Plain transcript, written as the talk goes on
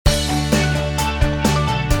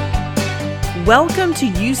Welcome to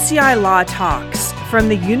UCI Law Talks from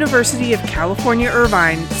the University of California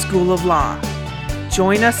Irvine School of Law.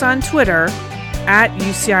 Join us on Twitter at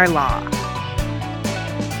UCI Law.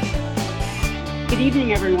 Good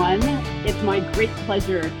evening, everyone. It's my great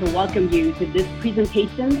pleasure to welcome you to this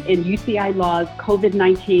presentation in UCI Law's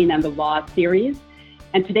COVID-19 and the Law series.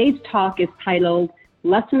 And today's talk is titled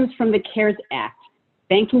Lessons from the CARES Act,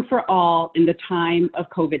 Banking for All in the Time of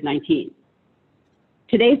COVID-19.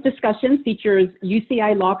 Today's discussion features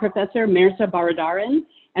UCI Law Professor Mehrsa Baradaran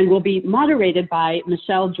and will be moderated by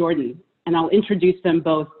Michelle Jordan, and I'll introduce them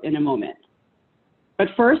both in a moment. But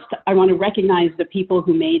first, I want to recognize the people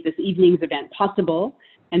who made this evening's event possible,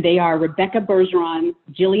 and they are Rebecca Bergeron,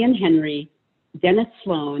 Jillian Henry, Dennis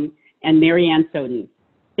Sloan, and Marianne Soden.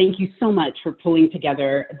 Thank you so much for pulling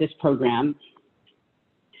together this program.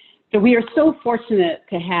 So we are so fortunate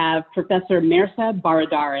to have Professor Mehrsa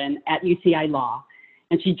Baradaran at UCI Law,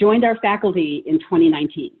 and she joined our faculty in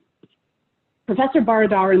 2019. Professor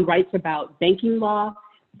Baradaran writes about banking law,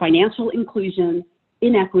 financial inclusion,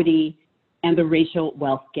 inequity, and the racial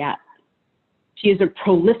wealth gap. She is a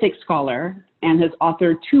prolific scholar and has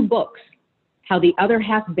authored 2 books, How the Other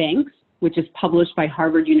Half Banks, which is published by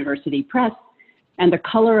Harvard University Press, and The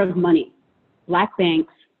Color of Money, Black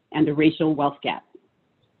Banks and the Racial Wealth Gap.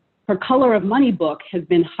 Her Color of Money book has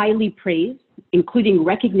been highly praised, including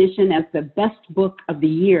recognition as the best book of the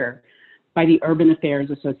year by the Urban Affairs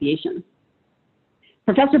Association.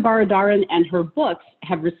 Professor Baradaran and her books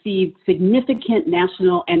have received significant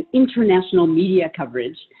national and international media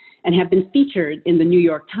coverage and have been featured in the New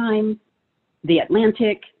York Times, The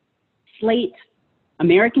Atlantic, Slate,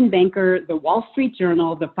 American Banker, The Wall Street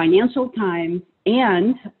Journal, The Financial Times,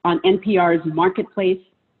 and on NPR's Marketplace,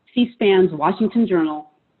 C-SPAN's Washington Journal,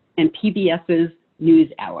 and PBS's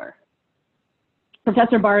NewsHour.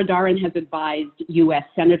 Professor Baradaran has advised U.S.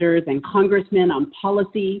 senators and congressmen on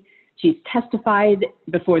policy. She's testified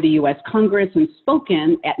before the U.S. Congress and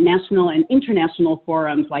spoken at national and international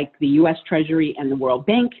forums like the U.S. Treasury and the World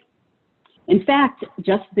Bank. In fact,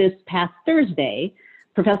 just this past Thursday,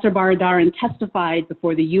 Professor Baradaran testified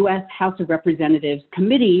before the U.S. House of Representatives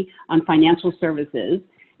Committee on Financial Services,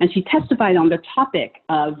 and she testified on the topic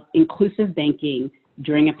of inclusive banking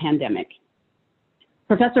during a pandemic.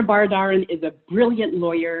 Professor Baradaran is a brilliant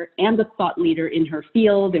lawyer and a thought leader in her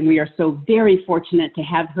field, and we are so very fortunate to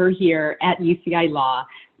have her here at UCI Law.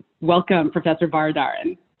 Welcome, Professor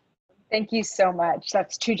Baradaran. Thank you so much.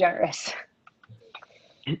 That's too generous.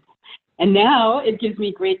 And now it gives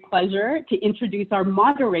me great pleasure to introduce our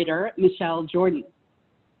moderator, Michelle Jordan.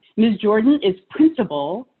 Ms. Jordan is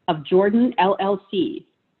principal of Jordan LLC,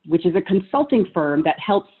 which is a consulting firm that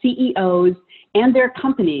helps CEOs and their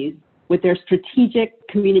companies with their strategic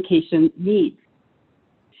communication needs.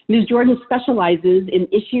 Ms. Jordan specializes in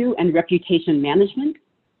issue and reputation management,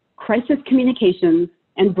 crisis communications,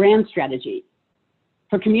 and brand strategy.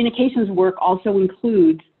 Her communications work also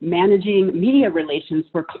includes managing media relations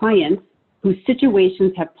for clients whose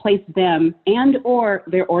situations have placed them and/or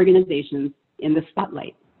their organizations in the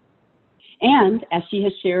spotlight. And as she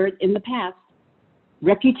has shared in the past,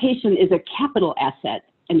 reputation is a capital asset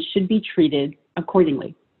and should be treated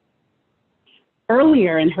accordingly.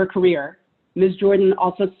 Earlier in her career, Ms. Jordan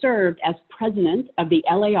also served as president of the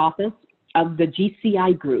LA office of the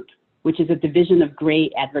GCI Group, which is a division of Gray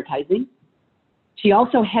Advertising. She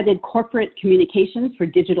also headed corporate communications for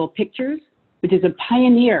Digital Pictures, which is a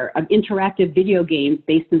pioneer of interactive video games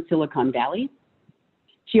based in Silicon Valley.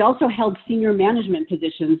 She also held senior management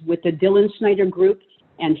positions with the Dillon Schneider Group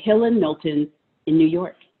and Hill & Milton in New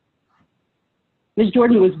York. Ms.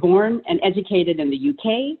 Jordan was born and educated in the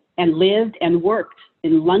UK and lived and worked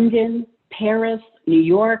in London, Paris, New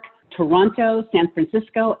York, Toronto, San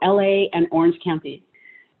Francisco, LA, and Orange County.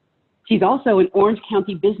 She's also an Orange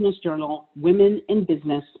County Business Journal Women in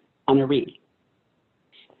Business honoree.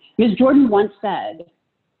 Ms. Jordan once said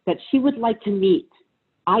that she would like to meet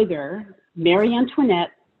either Marie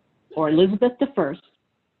Antoinette or Elizabeth I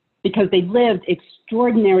because they lived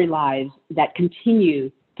extraordinary lives that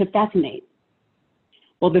continue to fascinate.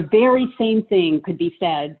 Well, the very same thing could be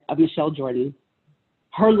said of Michelle Jordan.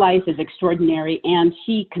 Her life is extraordinary and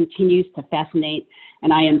she continues to fascinate,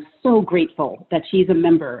 and I am so grateful that she's a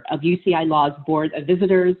member of UCI Law's Board of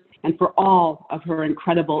Visitors and for all of her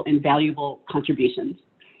incredible and valuable contributions.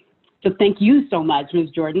 So thank you so much,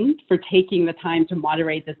 Ms. Jordan, for taking the time to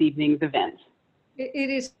moderate this evening's event.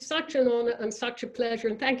 It is such an honor and such a pleasure,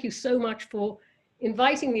 and thank you so much for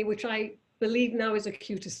inviting me, which I believe now is a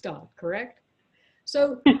cue to start, correct?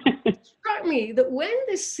 So it struck me that when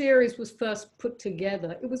this series was first put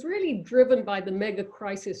together, it was really driven by the mega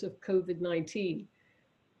crisis of COVID-19.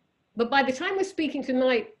 But by the time we're speaking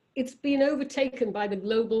tonight, it's been overtaken by the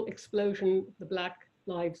global explosion, the Black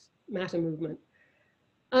Lives Matter movement.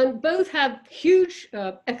 And both have huge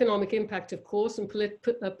economic impact, of course, and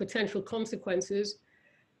potential consequences.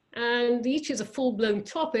 And each is a full-blown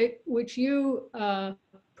topic, which you,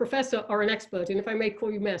 Professor, are an expert in. If I may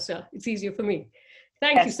call you Mesa, it's easier for me.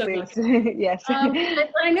 Thank you so much. Yes. And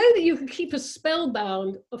I know that you can keep us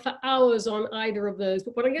spellbound for hours on either of those,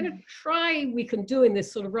 but what I'm going to try we can do in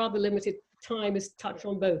this sort of rather limited time is touch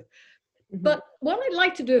on both. But what I'd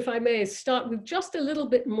like to do, if I may, is start with just a little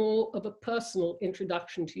bit more of a personal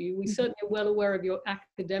introduction to you. We certainly are well aware of your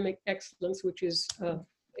academic excellence, which is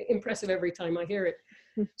impressive every time I hear it.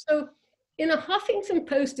 So in a Huffington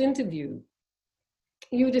Post interview,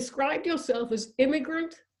 you described yourself as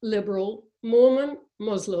immigrant, liberal, Mormon,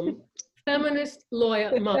 Muslim, feminist,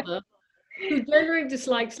 lawyer, mother, who generally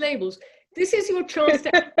dislikes labels. This is your chance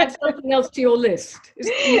to add something else to your list.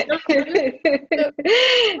 So, I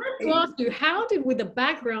want to ask you, how did, with a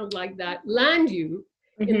background like that, land you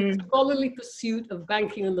in the scholarly pursuit of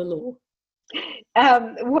banking and the law?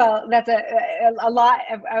 Well, that's a lot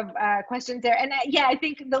of questions there. And yeah, I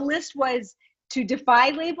think the list was to defy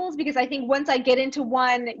labels, because I think once I get into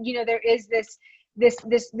one, you know, there is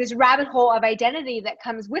this rabbit hole of identity that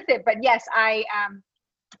comes with it. But yes, I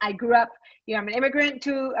grew up, you know, I'm an immigrant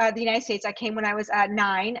to the United States. I came when I was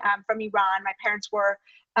 9 from Iran. My parents were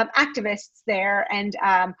activists there, and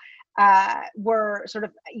were sort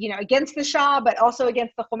of, you know, against the Shah, but also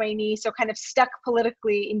against the Khomeini. So kind of stuck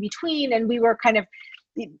politically in between. And we were kind of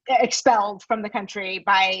expelled from the country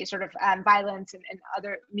by sort of violence and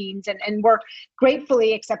other means, and were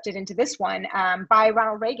gratefully accepted into this one by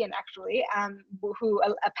Ronald Reagan, actually, who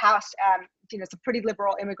passed you know, some pretty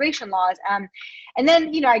liberal immigration laws. And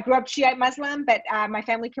then, you know, I grew up Shiite Muslim, but my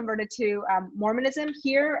family converted to Mormonism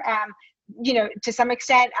here. You know, to some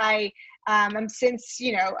extent, I'm since,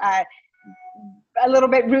 you know, a little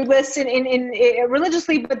bit rootless in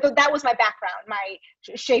religiously, but that was my background, my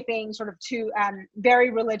shaping sort of to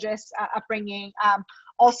very religious upbringing.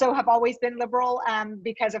 Also have always been liberal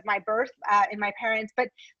because of my birth and my parents. But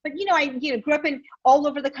you know, I grew up in all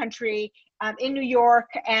over the country, in New York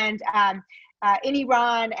and in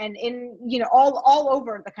Iran and in, you know, all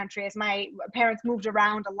over the country as my parents moved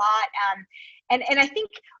around a lot. And I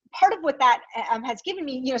think part of what that has given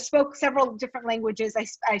me, you know, spoke several different languages.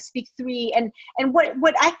 I speak 3, and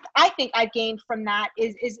what I think I've gained from that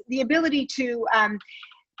is the ability to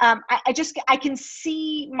I can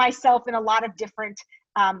see myself in a lot of different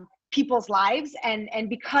people's lives, and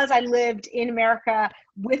because I lived in America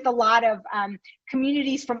with a lot of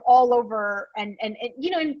communities from all over, and you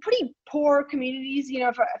know, in pretty poor communities, you know,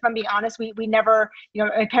 if I'm being honest, we never, you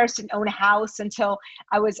know, my parents didn't own a house until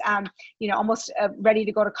I was you know, almost ready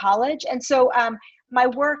to go to college. And so my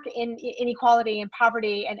work in inequality and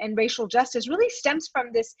poverty and racial justice really stems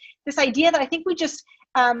from this idea that I think we just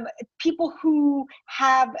people who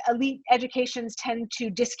have elite educations tend to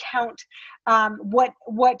discount how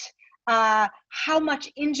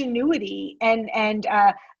much ingenuity and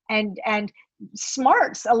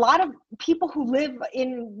smarts a lot of people who live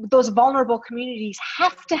in those vulnerable communities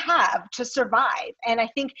have to survive. And I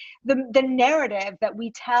think the narrative that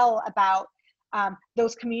we tell about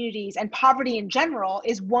those communities and poverty in general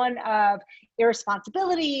is one of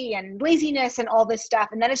irresponsibility and laziness and all this stuff,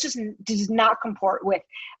 and that is just does not comport with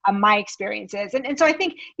my experiences. And so I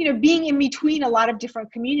think, you know, being in between a lot of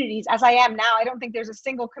different communities as I am now, I don't think there's a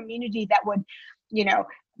single community that would, you know,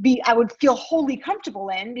 I would feel wholly comfortable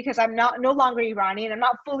in, because I'm no longer Iranian, I'm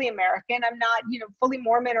not fully American, I'm not, you know, fully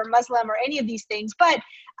Mormon or Muslim or any of these things, but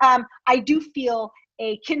I do feel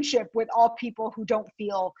a kinship with all people who don't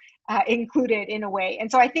feel included in a way. And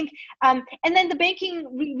so I think, and then the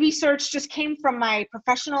banking research just came from my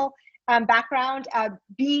professional background,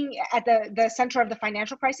 being at the center of the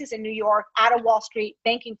financial crisis in New York at a Wall Street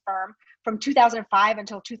banking firm from 2005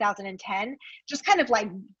 until 2010, just kind of like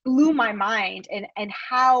blew my mind, and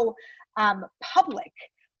how public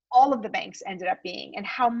all of the banks ended up being, and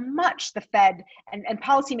how much the Fed and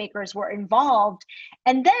policymakers were involved.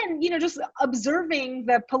 And then, you know, just observing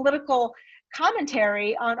the political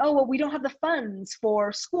commentary on, oh, well, we don't have the funds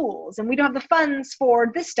for schools, and we don't have the funds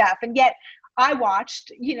for this stuff. And yet I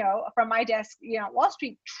watched, you know, from my desk, you know, Wall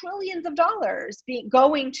Street, trillions of dollars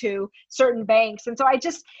going to certain banks. And so I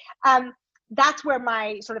just, that's where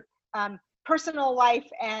my sort of personal life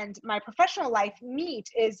and my professional life meet,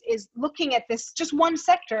 is looking at this just one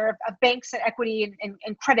sector of banks and equity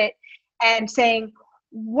and credit, and saying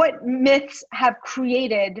what myths have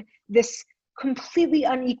created this completely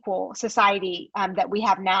unequal society that we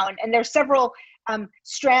have now. And there's several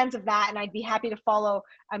strands of that, and I'd be happy to follow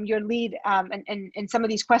your lead and some of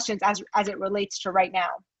these questions as it relates to right now.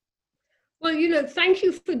 Well, thank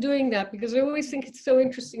you for doing that, because I always think it's so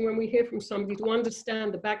interesting when we hear from somebody to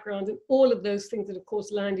understand the background and all of those things that, of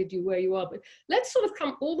course, landed you where you are. But let's sort of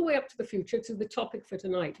come all the way up to the future, to the topic for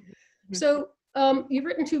tonight. Mm-hmm. So you've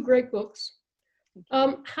written 2 great books.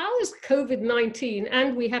 How is COVID-19,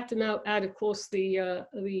 and we have to now add, of course, the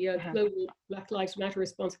global Black Lives Matter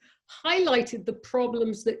response, highlighted the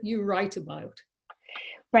problems that you write about?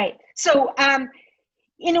 Right. So,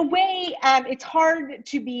 in a way, it's hard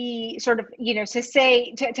to be sort of, to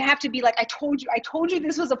say, to have to be like, I told you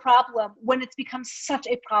this was a problem, when it's become such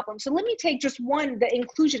a problem. So let me take just the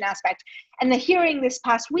inclusion aspect. And the hearing this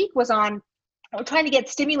past week was on trying to get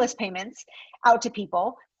stimulus payments out to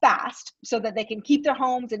people fast so that they can keep their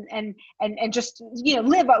homes and just,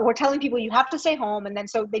 live. We're telling people you have to stay home. And then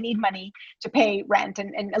so they need money to pay rent.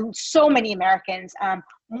 And so many Americans,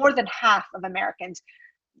 more than half of Americans,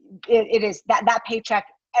 it is that paycheck,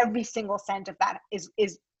 every single cent of that is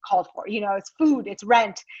called for. It's food, it's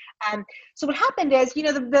rent. So what happened is,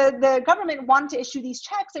 the government wanted to issue these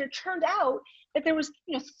checks, and it turned out that there was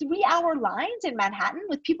 3-hour lines in Manhattan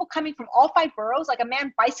with people coming from all 5 boroughs, like a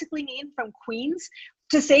man bicycling in from Queens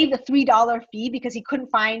to save the $3 fee because he couldn't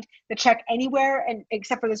find the check anywhere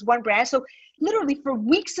except for this one branch. So literally for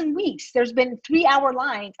weeks and weeks, there's been 3-hour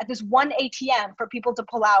lines at this one ATM for people to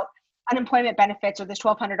pull out unemployment benefits or this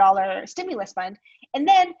 $1,200 stimulus fund. And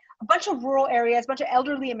then a bunch of rural areas, a bunch of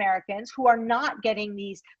elderly Americans who are not getting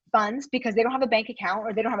these funds because they don't have a bank account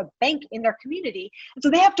or they don't have a bank in their community. And so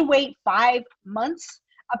they have to wait 5 months,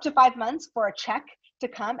 up to 5 months, for a check to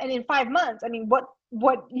come. And in 5 months, I mean, what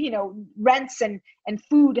rents and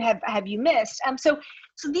food have you missed? So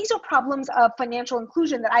these are problems of financial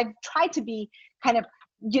inclusion that I've tried to be kind of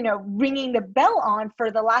ringing the bell on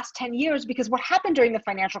for the last 10 years, because what happened during the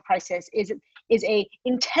financial crisis is a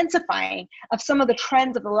intensifying of some of the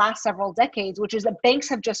trends of the last several decades, which is that banks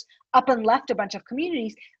have just up and left a bunch of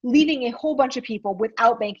communities, leaving a whole bunch of people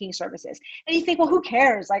without banking services. And you think, well, who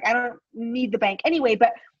cares? Like, I don't need the bank anyway.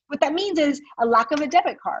 But what that means is a lack of a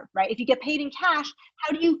debit card, right? If you get paid in cash,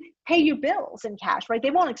 how do you pay your bills in cash, right?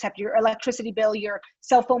 They won't accept your electricity bill, your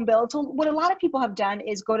cell phone bill. So what a lot of people have done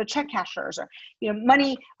is go to check cashers or,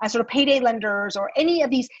 money, sort of payday lenders, or any of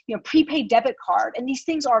these, prepaid debit card. And these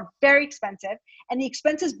things are very expensive, and the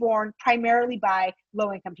expense is borne primarily by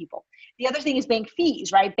low-income people. The other thing is bank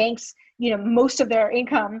fees, right? Banks, most of their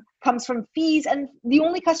income comes from fees, and the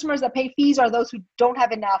only customers that pay fees are those who don't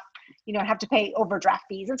have enough, have to pay overdraft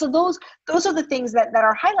fees. And so those are the things that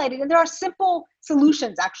are highlighted. And there are simple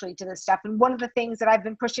solutions actually to this stuff. And one of the things that I've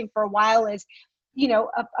been pushing for a while is,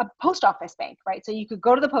 a post office bank, right? So you could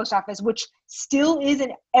go to the post office, which still is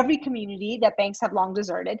in every community that banks have long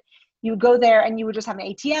deserted. You would go there and you would just have an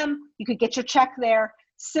ATM. You could get your check there,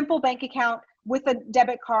 simple bank account with a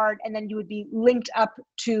debit card, and then you would be linked up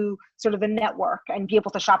to sort of a network and be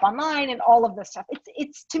able to shop online and all of this stuff.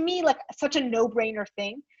 It's to me like such a no-brainer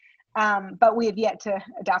thing. But we have yet to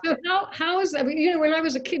adopt it. How is that? When I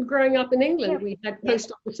was a kid growing up in England, we had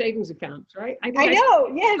post office savings accounts, right? I know,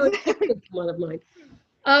 yes. One of mine.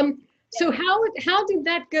 So how did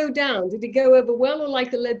that go down? Did it go over well, or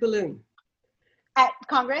like a lead balloon? At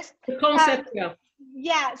Congress? The concept, yeah.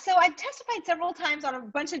 Yeah, so I've testified several times on a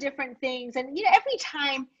bunch of different things, and every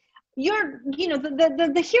time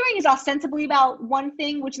the hearing is ostensibly about one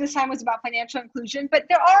thing, which this time was about financial inclusion, but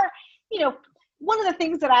there are, one of the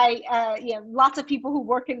things that lots of people who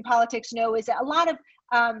work in politics know is that a lot of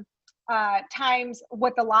times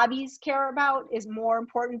what the lobbies care about is more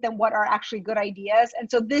important than what are actually good ideas. And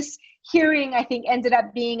so this hearing, I think, ended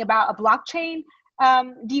up being about a blockchain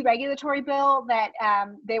deregulatory bill that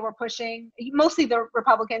they were pushing. Mostly the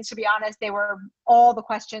Republicans, to be honest, all the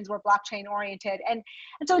questions were blockchain oriented. And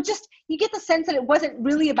so just, you get the sense that it wasn't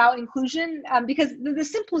really about inclusion, because the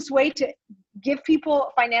simplest way to give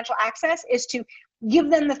people financial access is to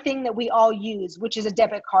give them the thing that we all use, which is a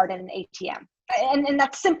debit card and an ATM. And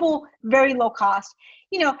that's simple, very low cost,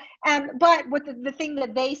 but what the thing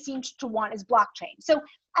that they seemed to want is blockchain. So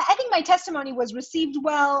I think my testimony was received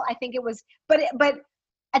well. I think it was, but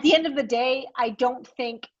at the end of the day, I don't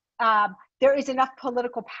think there is enough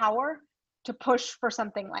political power to push for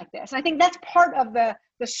something like this. And I think that's part of the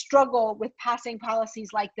struggle with passing policies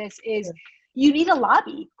like this is you need a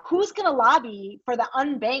lobby. Who's going to lobby for the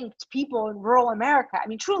unbanked people in rural America? I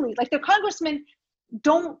mean, truly, like, the congressmen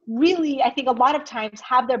don't really, I think a lot of times,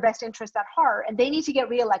 have their best interest at heart, and they need to get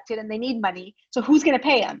reelected and they need money. So who's going to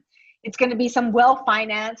pay them? It's going to be some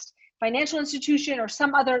well-financed financial institution or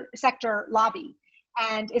some other sector lobby,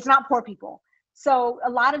 and it's not poor people. So a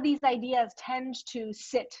lot of these ideas tend to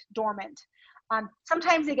sit dormant.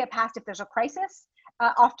 Sometimes they get passed if there's a crisis.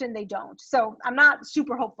 Often they don't. So I'm not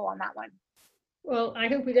super hopeful on that one. Well, I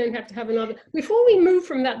hope we don't have to have another. Before we move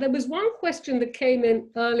from that, there was one question that came in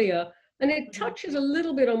earlier, and it touches a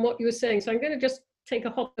little bit on what you were saying. So I'm going to just take a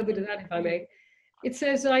hop over to that, if I may. It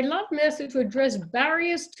says, I'd love MERSA to address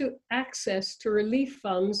barriers to access to relief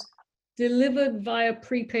funds delivered via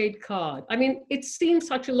prepaid card. I mean, it seems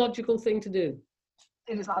such a logical thing to do.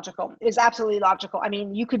 It is logical. It is absolutely logical. I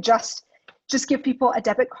mean, you could just give people a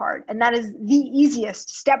debit card, and that is the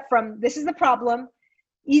easiest step from this is the problem,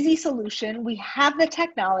 easy solution. We have the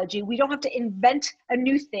technology. We don't have to invent a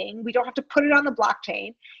new thing. We don't have to put it on the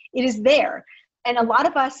blockchain. It is there. And a lot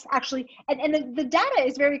of us actually, and the data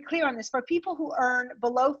is very clear on this. For people who earn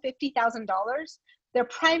below $50,000, their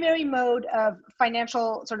primary mode of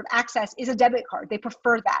financial sort of access is a debit card. They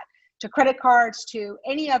prefer that to credit cards, to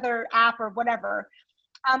any other app or whatever.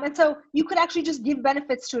 And so you could actually just give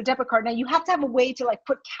benefits to a debit card. Now you have to have a way to like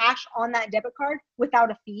put cash on that debit card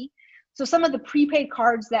without a fee. So some of the prepaid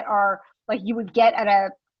cards that are like you would get at a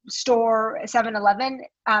store, 7-Eleven,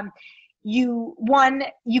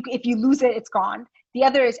 if you lose it, it's gone. The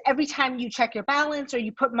other is every time you check your balance or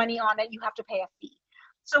you put money on it, you have to pay a fee.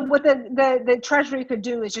 So what the Treasury could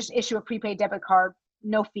do is just issue a prepaid debit card,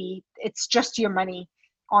 no fee. It's just your money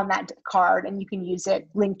on that card, and you can use it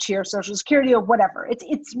linked to your Social Security or whatever.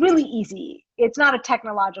 It's really easy. It's not a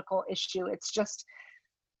technological issue. It's just,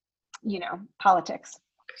 politics.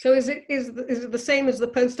 So is it the same as the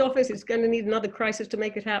post office? It's going to need another crisis to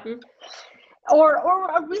make it happen? Or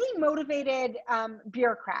a really motivated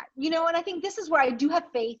bureaucrat, and I think this is where I do have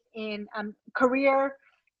faith in career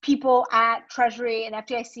people at Treasury and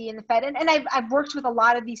FDIC and the Fed. And I've worked with a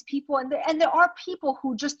lot of these people, and there are people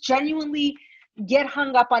who just genuinely get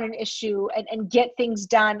hung up on an issue and get things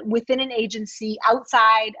done within an agency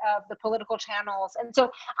outside of the political channels. And so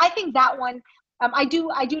I think that one, I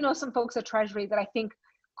do know some folks at Treasury that I think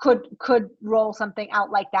could roll something out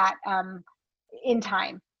like that in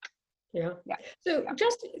time. Yeah. So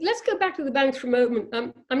just let's go back to the banks for a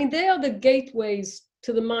moment. I mean, they are the gateways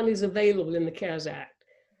to the monies available in the CARES Act.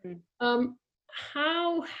 Mm-hmm.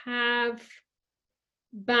 How have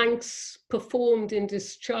banks performed in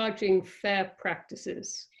discharging fair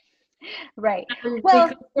practices? Right.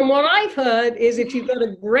 Well, from what I've heard is if you've got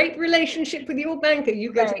a great relationship with your banker,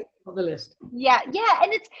 you go to the top of the list. Yeah.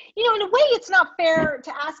 And it's, in a way, it's not fair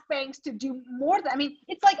to ask banks to do more than,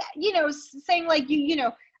 it's like, saying like,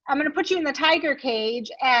 I'm going to put you in the tiger cage,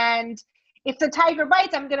 and if the tiger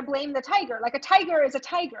bites, I'm going to blame the tiger. Like a tiger is a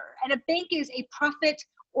tiger, and a bank is a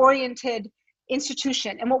profit-oriented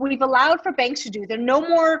institution. And what we've allowed for banks to do, they're no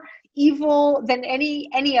more evil than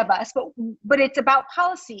any of us, but it's about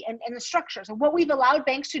policy and the structure. So what we've allowed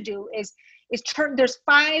banks to do is there's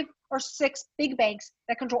 5 or 6 big banks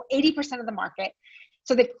that control 80% of the market.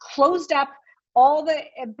 So they've closed up all the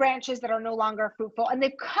branches that are no longer fruitful, and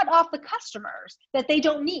they've cut off the customers that they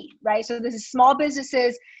don't need, right? So this is small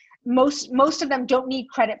businesses. Most of them don't need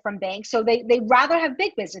credit from banks, so they rather have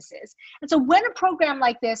big businesses. And so when a program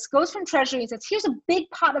like this goes from Treasury and says, here's a big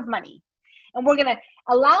pot of money, and we're going to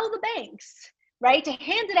allow the banks, right, to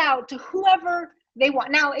hand it out to whoever they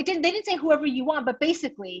want. Now, they didn't say whoever you want, but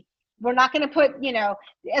basically, we're not going to put,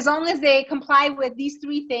 as long as they comply with these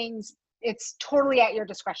 3 things, it's totally at your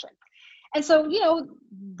discretion. And so,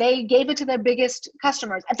 they gave it to their biggest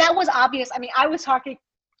customers. And that was obvious. I was talking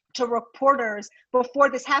to reporters before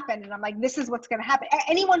this happened, and I'm like, this is what's going to happen.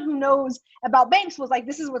 Anyone who knows about banks was like,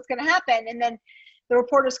 this is what's going to happen. And then the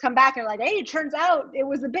reporters come back and are like, hey, it turns out it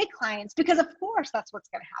was the big clients, because of course that's what's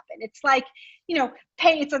going to happen. It's like,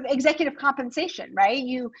 it's an executive compensation, right?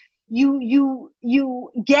 You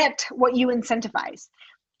get what you incentivize.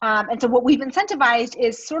 And so what we've incentivized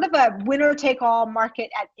is sort of a winner-take-all market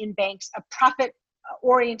in banks, a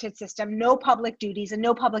profit-oriented system, no public duties and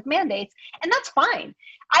no public mandates, and that's fine.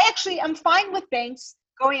 I'm fine with banks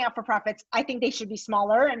going out for profits. I think they should be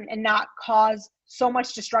smaller and not cause so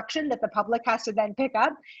much destruction that the public has to then pick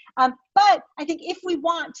up. But I think if we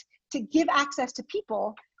want to give access to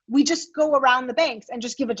people, we just go around the banks and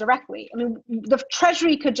just give it directly. The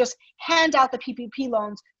Treasury could just hand out the PPP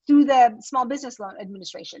loans through the Small Business Loan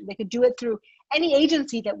Administration. They could do it through any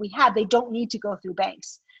agency that we have. They don't need to go through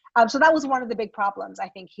banks. So that was one of the big problems, I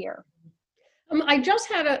think, here. I just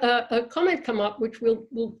had a comment come up, which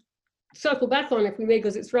we'll circle back on if we may,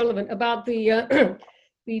 because it's relevant, about the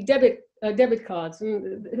debit cards.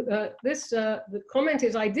 And the comment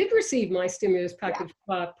is, I did receive my stimulus package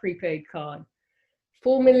via prepaid card.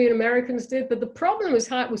 4 million Americans did, but the problem is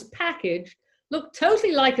how it was packaged, looked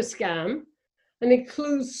totally like a scam. and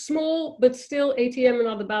includes small but still ATM and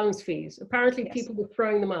other balance fees. Apparently, Yes. people were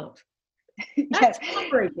throwing them out. Yes. That's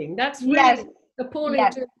heartbreaking. That's Yes. really appalling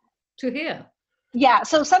Yes. to hear. Yeah,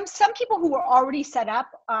 so some people who were already set up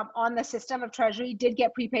on the system of Treasury did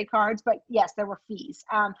get prepaid cards, but yes, there were fees.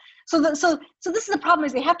 So this is the problem: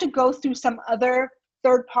 is they have to go through some other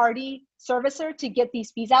third-party servicer to get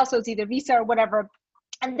these fees out. So it's either Visa or whatever,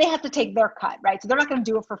 and they have to take their cut, right? So they're not going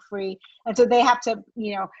to do it for free, and so they have to,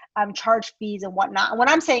 charge fees and whatnot. And what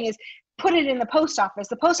I'm saying is, put it in the post office.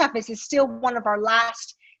 The post office is still one of our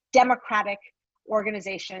last democratic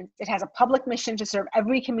organizations. It has a public mission to serve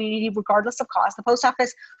every community regardless of cost. The post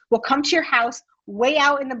office will come to your house way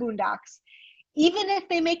out in the boondocks, even if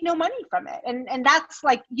they make no money from it. And that's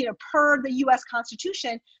like, per the US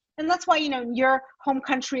Constitution. And that's why, in your home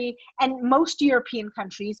country and most European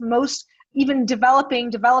countries, most even developed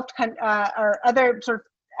or other sort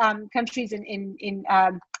of countries in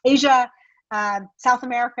Asia, South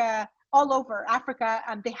America, all over Africa,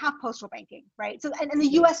 they have postal banking, right? So, and the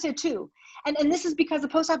US did too. And this is because the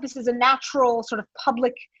post office is a natural sort of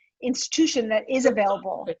public institution that is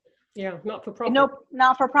available. Yeah, not for profit. No,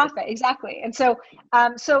 not for profit, exactly. And so,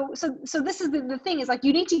 so this is the thing is, like,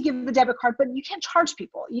 you need to give the debit card, but you can't charge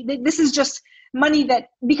people. This is just money that,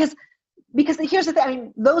 because here's the thing, I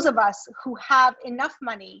mean, those of us who have enough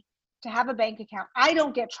money to have a bank account, I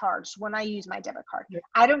don't get charged when I use my debit card. Yeah.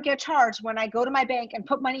 I don't get charged when I go to my bank and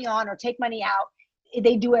put money on or take money out.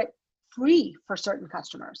 They do it free for certain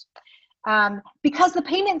customers. Because the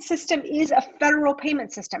payment system is a federal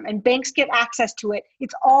payment system and banks get access to it.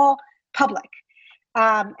 It's all public.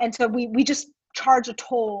 And so we just charge a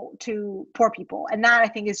toll to poor people. And that, I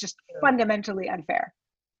think, is just fundamentally unfair.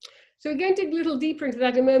 So we're going to dig a little deeper into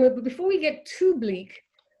that in a moment. But before we get too bleak,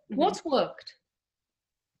 what's worked?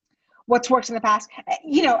 What's worked in the past?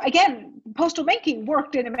 Again, postal banking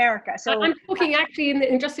worked in America. So I'm talking actually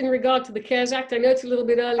in regard to the CARES Act. I know it's a little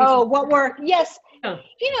bit early. Oh, what worked? Yes. Yeah.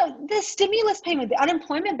 The stimulus payment, the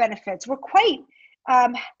unemployment benefits were quite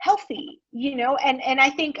healthy, and I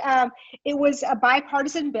think it was a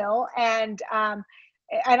bipartisan bill, and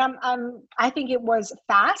I think it was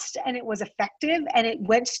fast and it was effective and it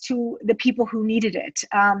went to the people who needed it.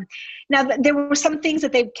 Now, there were some things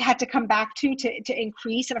that they had to come back to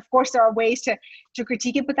increase. And of course, there are ways to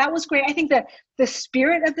critique it, but that was great. I think the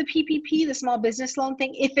spirit of the PPP, the small business loan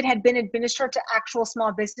thing, if it had been administered to actual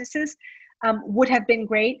small businesses, would have been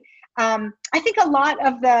great. I think a lot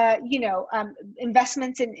of the,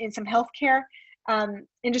 investments in some healthcare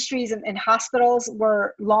industries and hospitals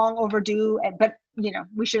were long overdue, but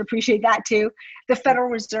we should appreciate that too. The Federal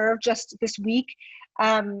Reserve just this week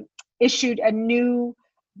issued a new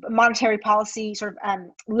monetary policy sort of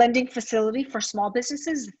lending facility for small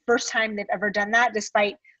businesses. The first time they've ever done that,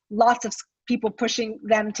 despite lots of people pushing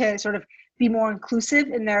them to sort of be more inclusive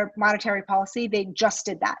in their monetary policy. They just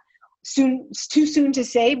did that. It's too soon to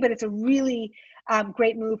say, but it's a really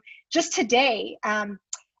great move. Just today,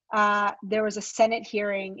 there was a Senate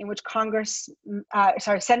hearing in which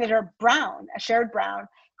Senator Brown, Sherrod Brown,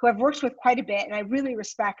 who I've worked with quite a bit and I really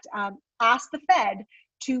respect, asked the Fed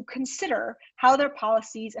to consider how their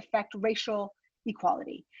policies affect racial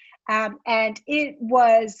equality. And it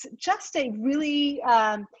was just a really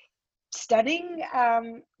stunning,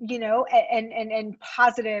 and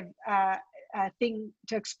positive thing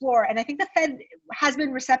to explore. And I think the Fed has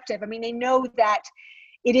been receptive. I mean, they know that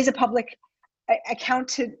it is a public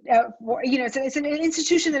accounted it's an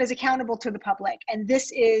institution that is accountable to the public, and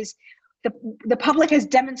this is the public has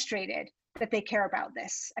demonstrated that they care about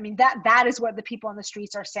this. I mean, that is what the people on the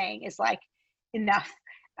streets are saying is like, enough,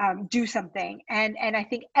 do something. And I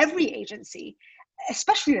think every agency,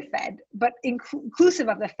 especially the Fed, but inclusive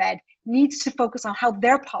of the Fed, needs to focus on how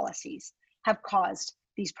their policies have caused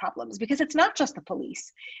these problems, because it's not just the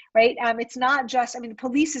police, right? It's not just, the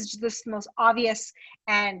police is just the most obvious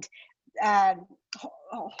and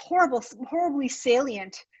horribly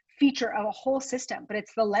salient feature of a whole system, but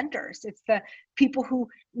it's the lenders, it's the people who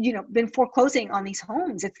been foreclosing on these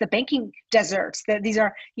homes, it's the banking deserts, these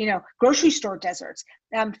are grocery store deserts.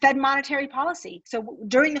 Fed monetary policy. So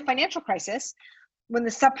during the financial crisis, when the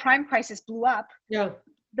subprime crisis blew up,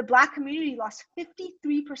 the Black community lost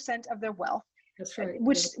 53% of their wealth. That's right.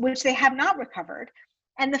 Which they have not recovered.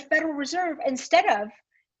 And the Federal Reserve, instead of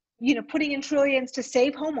putting in trillions to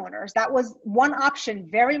save homeowners, that was one option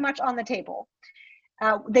very much on the table.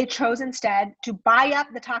 They chose instead to buy up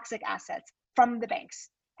the toxic assets from the banks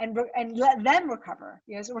and let them recover.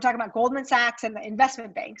 So we're talking about Goldman Sachs and the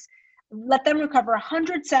investment banks. Let them recover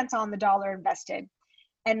 100 cents on the dollar invested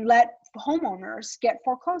and let homeowners get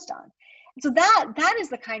foreclosed on. And so that is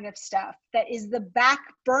the kind of stuff that is the back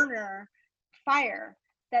burner fire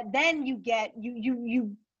that then you get,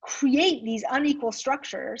 you create these unequal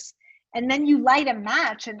structures, and then you light a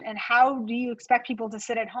match, and how do you expect people to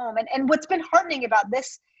sit at home? And what's been heartening about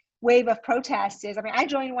this wave of protests is, I mean, I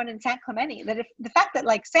joined one in San Clemente, that if the fact that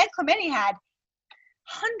like San Clemente had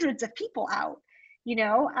hundreds of people out, you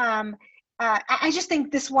know, I just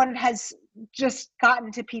think this one has just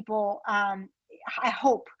gotten to people, I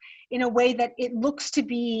hope, in a way that it looks to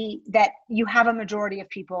be that you have a majority of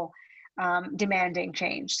people demanding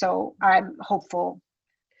change. So I'm hopeful.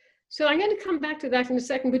 So I'm going to come back to that in a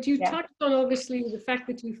second, but you touched on obviously the fact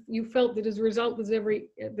that you felt that as a result of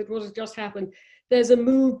that what has just happened, there's a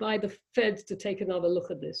move by the feds to take another look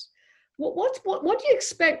at this. What do you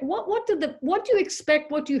expect? What do you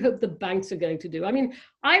expect? What do you hope the banks are going to do? I mean,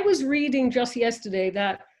 I was reading just yesterday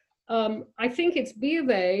that I think it's B of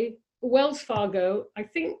A, Wells Fargo, I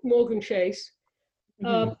think Morgan Chase,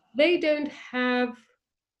 they don't have,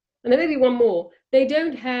 and there may be one more, they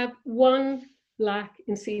don't have one Black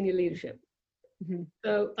in senior leadership.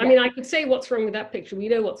 So, I mean, I could say what's wrong with that picture. We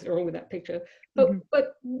know what's wrong with that picture.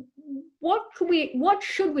 But what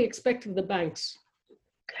should we expect of the banks?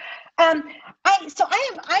 I am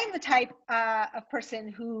the type of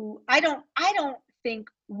person who I don't think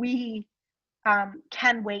we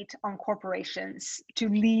can wait on corporations to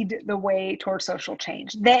lead the way towards social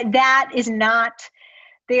change. That is not,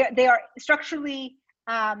 they are structurally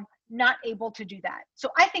not able to do that. So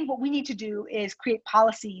I think what we need to do is create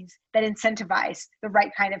policies that incentivize the right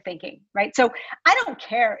kind of thinking, right? So I don't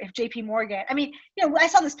care if JP Morgan, I mean, you know, I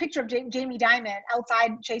saw this picture of Jamie Dimon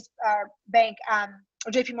outside Chase Bank,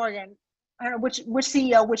 or JP Morgan, I don't know which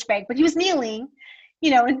CEO, which bank, but he was kneeling,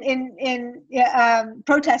 you know, in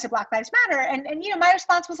protest of Black Lives Matter. And, you know, my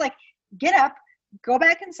response was like, get up, go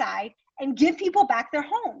back inside and give people back their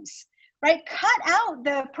homes, right? Cut out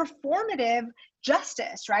the performative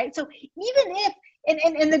justice, right? So even if,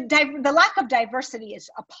 and the lack of diversity is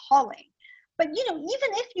appalling, but, you know, even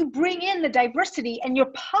if you bring in the diversity and your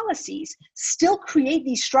policies still create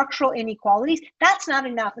these structural inequalities, that's not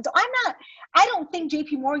enough. And so I don't think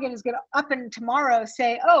JP Morgan is going to up and tomorrow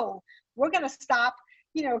say, oh, we're going to stop,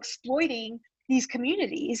 you know, exploiting these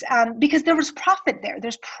communities, because there was profit there.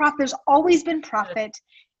 There's always been profit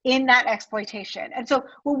in that exploitation. And so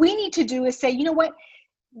what we need to do is say, you know what,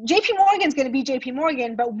 JP Morgan's going to be JP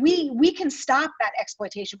Morgan, but we can stop that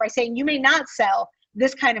exploitation by saying you may not sell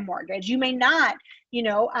this kind of mortgage. You may not, you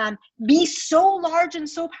know, be so large and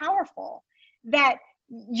so powerful that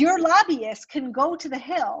your lobbyists can go to the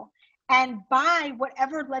Hill and buy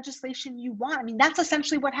whatever legislation you want. I mean, that's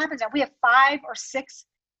essentially what happens now. We have 5 or 6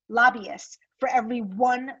 lobbyists for every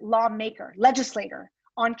one legislator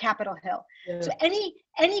on Capitol Hill. Yeah. So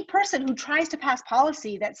any person who tries to pass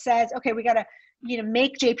policy that says, okay, we got to, you know,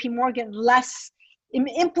 make JP Morgan less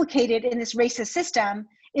implicated in this racist system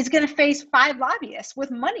is going to face 5 lobbyists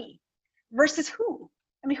with money versus who?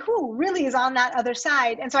 I mean, who really is on that other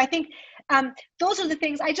side? And so I think those are the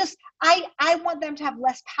things I want them to have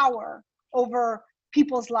less power over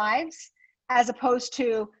people's lives as opposed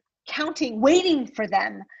to waiting for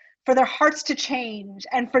them, for their hearts to change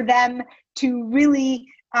and for them to really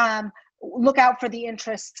look out for the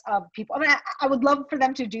interests of people. I mean, I would love for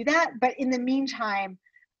them to do that, but in the meantime,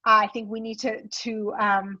 I think we need to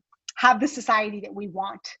have the society that we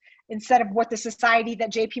want instead of what the society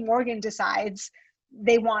that JP Morgan decides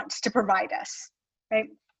they want to provide us, right?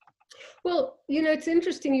 Well, you know, it's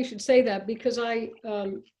interesting you should say that, because I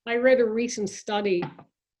read a recent study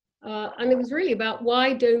and it was really about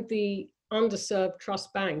why don't the underserved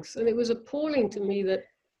trust banks? And it was appalling to me that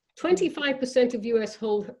 25% of US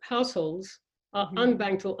households are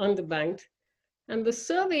unbanked or underbanked. And the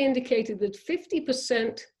survey indicated that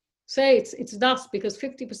 50% say it's thus because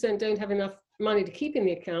 50% don't have enough money to keep in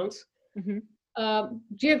the accounts,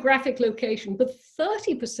 geographic location, but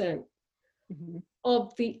 30%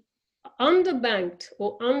 of the underbanked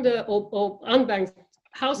or unbanked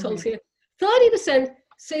households here, 30%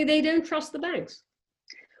 say they don't trust the banks.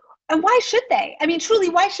 And why should they? I mean, truly,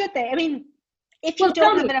 why should they? I mean, if you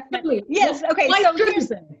don't have enough money. Yes. Okay.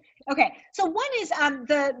 So one is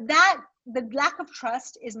the lack of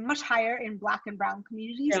trust is much higher in Black and Brown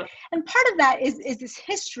communities. Yeah. And part of that is this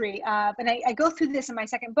history of, and I go through this in my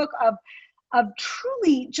second book, of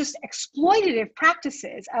truly just exploitative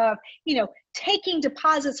practices of, you know, taking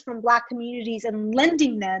deposits from Black communities and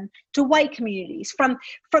lending them to white communities, from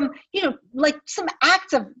you know, like some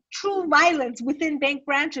acts of true violence within bank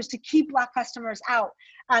branches to keep Black customers out.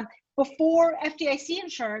 Before FDIC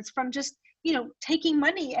insurance, from just, you know, taking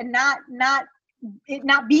money and it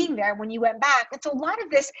not being there when you went back. And so a lot of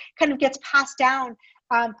this kind of gets passed down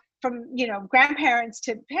from grandparents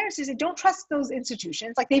to parents who say, don't trust those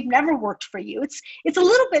institutions. Like, they've never worked for you. It's a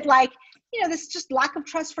little bit like, this just lack of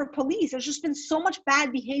trust for police. There's just been so much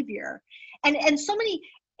bad behavior and so many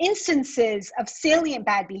instances of salient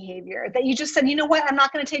bad behavior that you just said, you know what, I'm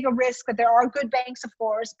not going to take a risk. That there are good banks, of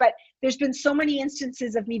course, but there's been so many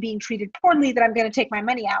instances of me being treated poorly that I'm going to take my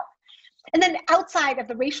money out. And then outside of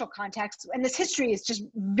the racial context, and this history is just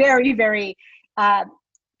very, very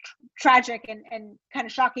tragic and kind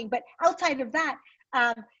of shocking, but outside of that,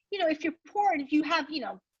 if you're poor and if you have,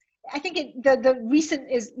 I think the recent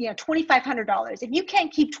is, $2,500. If you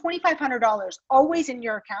can't keep $2,500 always in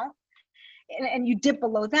your account, and you dip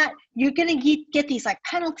below that, you're going to get these like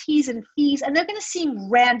penalties and fees, and they're going to seem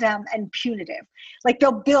random and punitive. Like,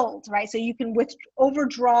 they'll build, right? So you can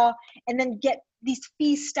overdraw and then get these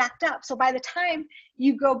fees stacked up. So by the time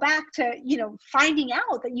you go back to, finding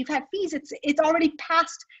out that you've had fees, it's already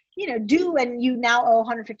past, due, and you now owe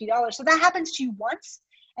 $150. So that happens to you once,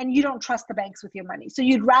 and you don't trust the banks with your money. So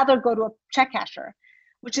you'd rather go to a check casher,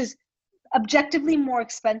 which is objectively more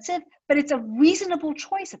expensive, but it's a reasonable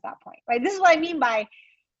choice at that point, right? This is what I mean by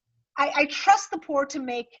I trust the poor to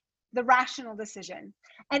make the rational decision.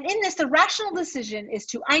 And in this, the rational decision is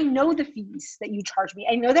I know the fees that you charge me.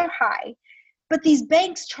 I know they're high, but these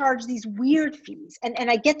banks charge these weird fees. And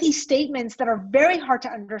I get these statements that are very hard to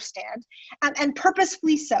understand, and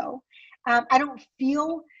purposefully so. I don't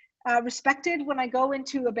feel respected when I go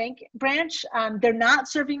into a bank branch. They're not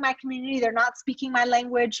serving my community. They're not speaking my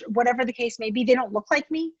language, whatever the case may be. They don't look like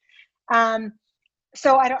me.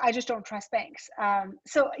 So I just don't trust banks.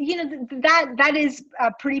 So, that is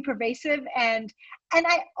pretty pervasive. And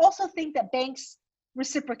I also think that banks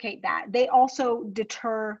reciprocate that. They also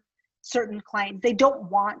deter certain clients. They don't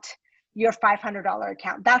want your $500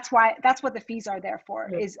 account. That's what the fees are there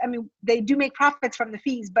for. Yeah. They do make profits from the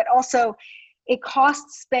fees, but also it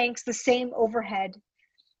costs banks the same overhead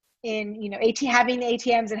in, having the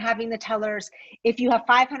ATMs and having the tellers if you have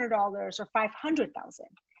 $500 or $500,000.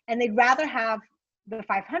 And they'd rather have the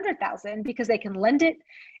 $500,000 because they can lend it,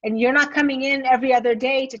 and you're not coming in every other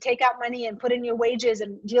day to take out money and put in your wages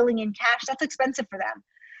and dealing in cash. That's expensive for them.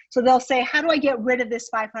 So they'll say, how do I get rid of this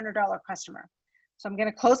 $500 customer? So I'm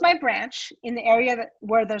going to close my branch in the area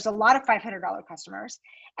where there's a lot of $500 customers,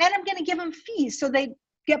 and I'm going to give them fees so they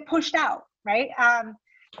get pushed out, right?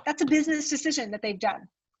 That's a business decision that they've done.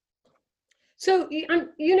 So,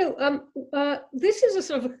 this is a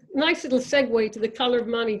sort of nice little segue to the color of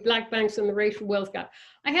money, black banks, and the racial wealth gap.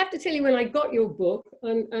 I have to tell you, when I got your book,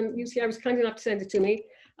 and UCI was kind enough to send it to me,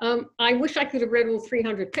 I wish I could have read all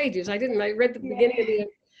 300 pages. I didn't. I read the beginning of the end.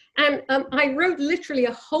 And I wrote literally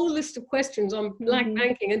a whole list of questions on black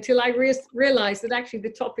banking until I realized that actually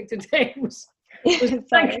the topic today was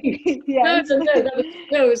banking. Yes.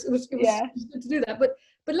 No, it was good to do that.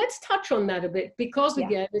 But let's touch on that a bit, because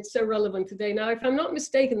again, it's so relevant today. Now, if I'm not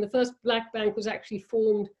mistaken, the first black bank was actually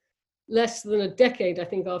formed less than a decade, I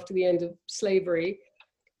think, after the end of slavery.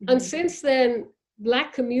 Mm-hmm. And since then,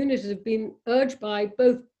 black communities have been urged by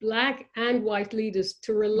both black and white leaders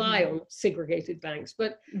to rely on segregated banks.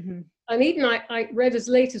 But and even I read as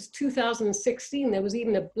late as 2016, there was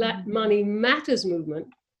even a Black Money Matters movement.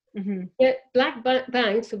 Yet black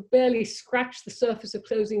banks have barely scratched the surface of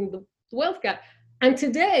closing the wealth gap. And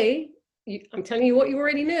today, I'm telling you what you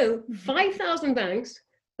already know, 5,000 banks,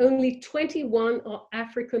 only 21 are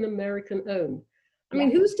African-American owned. I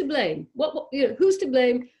mean, who's to blame? Who's to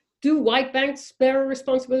blame? Do white banks bear a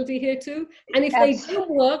responsibility here too? And if they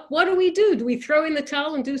don't work, what do? Do we throw in the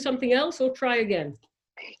towel and do something else, or try again?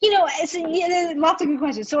 There's lots of good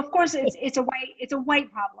questions. So of course it's a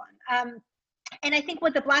white problem. And I think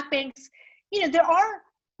with the black banks, there are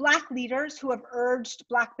Black leaders who have urged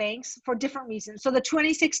Black banks for different reasons. So the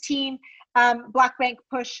 2016 Black bank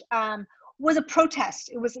push was a protest.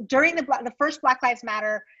 It was during the first Black Lives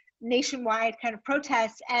Matter nationwide kind of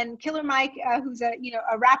protest. And Killer Mike, who's a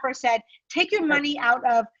rapper, said, take your money out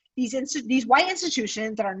of these white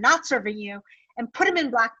institutions that are not serving you and put them in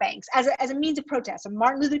Black banks as a means of protest. And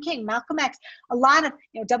Martin Luther King, Malcolm X, a lot of,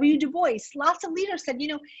 W. Du Bois, lots of leaders said,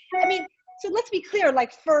 so let's be clear,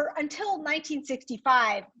 until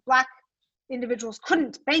 1965, Black individuals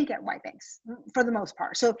couldn't bank at white banks for the most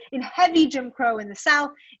part. So in heavy Jim Crow in the South,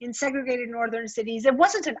 in segregated northern cities, it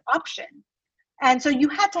wasn't an option. And so you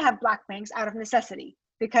had to have Black banks out of necessity,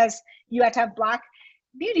 because you had to have Black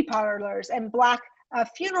beauty parlors and Black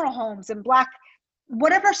funeral homes and Black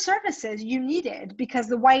whatever services you needed, because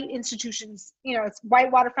the white institutions, it's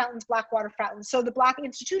white water fountains, Black water fountains. So the Black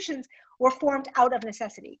institutions were formed out of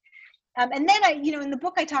necessity. And then in the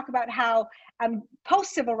book, I talk about how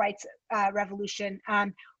post-civil rights revolution,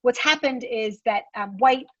 what's happened is that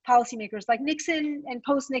white policymakers like Nixon and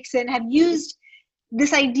post-Nixon have used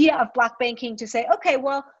this idea of black banking to say, okay,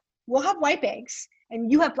 well, we'll have white banks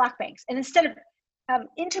and you have black banks. And instead of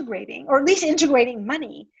integrating, or at least integrating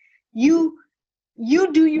money, you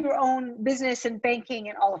do your own business and banking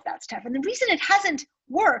and all of that stuff. And the reason it hasn't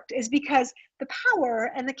worked is because the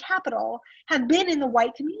power and the capital have been in the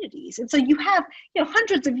white communities. And so you have,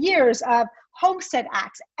 hundreds of years of Homestead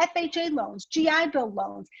Acts, FHA loans, GI Bill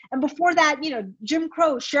loans, and before that, Jim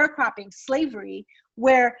Crow, sharecropping, slavery,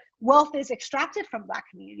 where wealth is extracted from black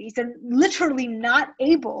communities and literally not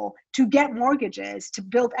able to get mortgages to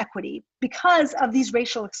build equity because of these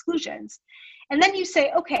racial exclusions. And then you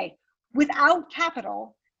say, okay, without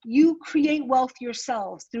capital, you create wealth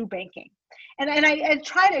yourselves through banking. And I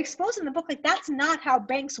try to expose in the book, like, that's not how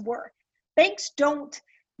banks work. Banks don't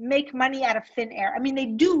make money out of thin air. I mean, they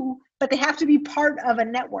do, but they have to be part of a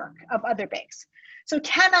network of other banks. So it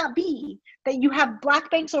cannot be that you have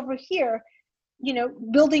black banks over here,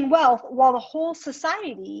 building wealth while the whole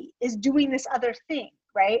society is doing this other thing,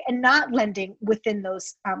 right? And not lending within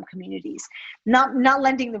those communities, not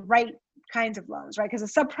lending the right kinds of loans, right? Because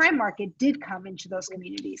the subprime market did come into those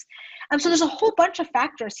communities. So there's a whole bunch of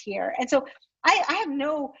factors here. And so I have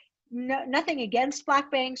nothing against black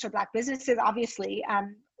banks or black businesses, obviously.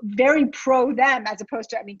 Very pro them, as opposed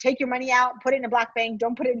to, take your money out, put it in a black bank,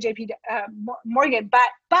 don't put it in JP Morgan.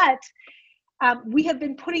 But we have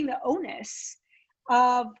been putting the onus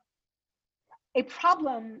of a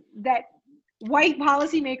problem that white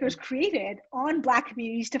policymakers created on black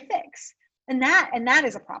communities to fix. And that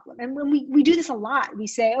is a problem. And when we do this a lot, we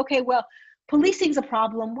say, okay, well, policing's a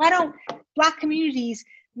problem. Why don't black communities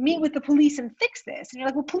meet with the police and fix this? And you're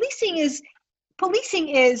like, well, policing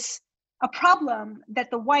is a problem that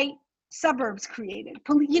the white suburbs created.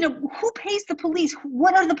 Who pays the police?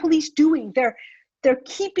 What are the police doing? They're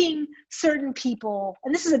keeping certain people,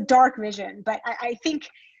 and this is a dark vision, but I think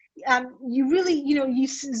you really, you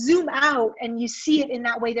zoom out and you see it in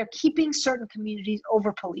that way. They're keeping certain communities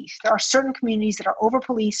over-policed. There are certain communities that are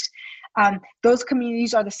over-policed. Those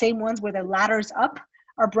communities are the same ones where the ladders up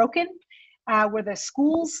are broken, where the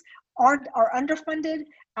schools are underfunded,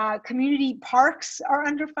 community parks are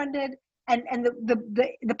underfunded, and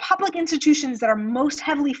the public institutions that are most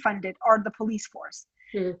heavily funded are the police force,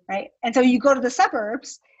 right? And so you go to the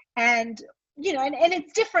suburbs and and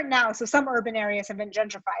it's different now. So some urban areas have been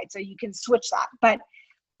gentrified, so you can switch that.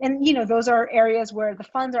 Those are areas where the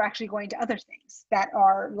funds are actually going to other things that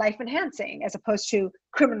are life enhancing as opposed to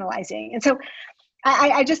criminalizing. And so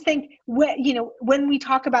I just think when we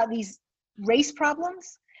talk about these race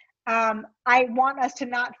problems, I want us to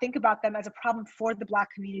not think about them as a problem for the black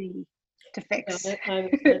community to fix.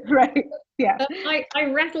 Right. Yeah. I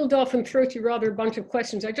rattled off and threw to you rather a bunch of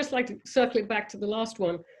questions. I'd just like to circle it back to the last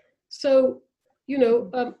one. So,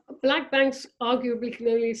 black banks arguably can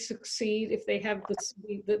only succeed if they have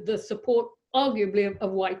the support, arguably,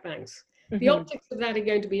 of white banks. Mm-hmm. The optics of that are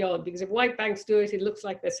going to be odd, because if white banks do it, it looks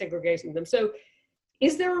like they're segregating them. So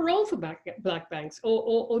is there a role for black banks,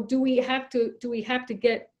 or do we have to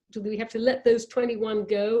let those 21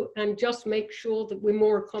 go and just make sure that we're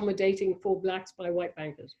more accommodating for blacks by white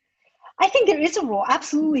bankers? I think there is a role,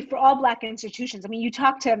 absolutely, for all black institutions. You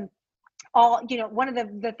talk to one of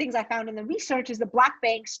the things I found in the research is that black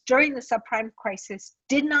banks during the subprime crisis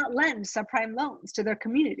did not lend subprime loans to their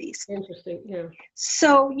communities. Interesting, yeah.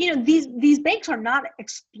 So, these banks are not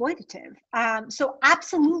exploitative. So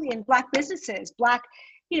absolutely, in black businesses,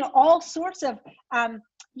 all sorts of,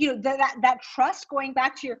 that trust, going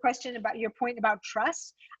back to your question about your point about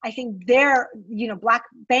trust, I think black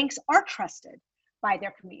banks are trusted by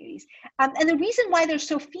their communities. And the reason why there's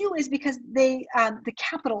so few is because the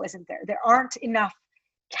capital isn't there. There aren't enough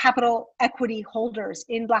capital equity holders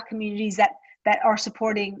in black communities that are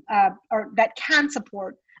supporting or that can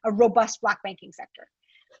support a robust black banking sector.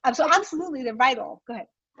 So absolutely, they're vital. Go ahead.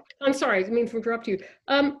 I'm sorry, I didn't mean to interrupt you.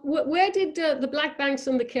 Where did the black banks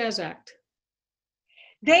and the CARES Act?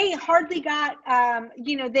 They hardly got,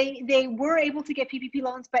 they were able to get PPP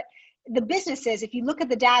loans, but the businesses, if you look at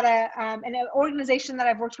the data, and an organization that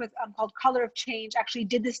I've worked with called Color of Change actually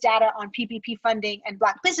did this data on PPP funding and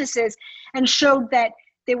black businesses and showed that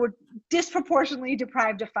they were disproportionately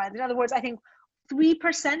deprived of funds. In other words, I think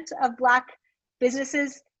 3% of black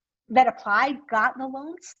businesses that applied got the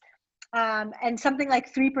loans. And something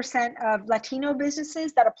like 3% of Latino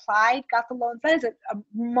businesses that applied got the loans. That is a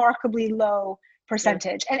remarkably low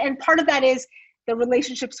percentage. Yeah. And part of that is the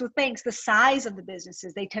relationships with banks, the size of the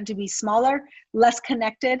businesses. They tend to be smaller, less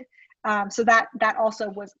connected, So that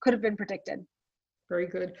also could have been predicted. Very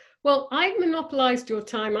good. Well, I've monopolized your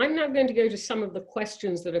time. I'm now going to go to some of the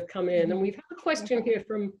questions that have come in. And we've had a question here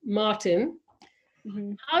from Martin.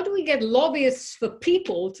 Mm-hmm. How do we get lobbyists for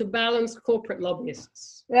people to balance corporate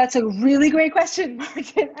lobbyists? That's a really great question,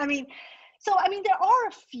 Martin. There are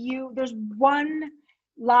a few. There's one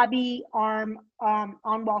lobby arm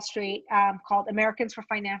on Wall Street called Americans for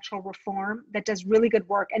Financial Reform that does really good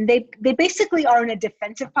work. And they basically are in a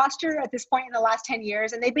defensive posture at this point in the last 10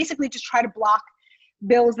 years. And they basically just try to block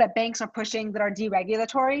bills that banks are pushing that are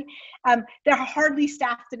deregulatory. They're hardly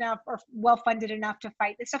staffed enough or well-funded enough to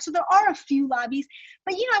fight this stuff. So there are a few lobbies,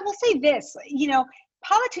 but I will say this,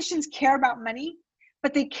 politicians care about money,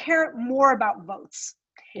 but they care more about votes.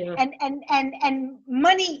 Yeah. And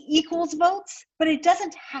money equals votes, but it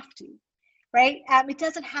doesn't have to, right? It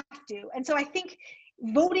doesn't have to. And so I think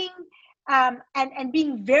voting and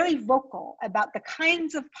being very vocal about the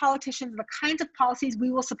kinds of politicians, the kinds of policies we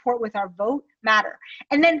will support with our vote matter.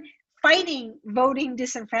 And then fighting voting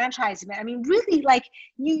disenfranchisement. Really,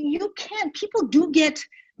 you can't, people do get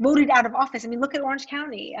voted out of office. Look at Orange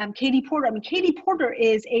County, Katie Porter. Katie Porter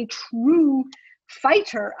is a true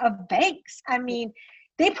fighter of banks.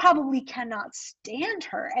 They probably cannot stand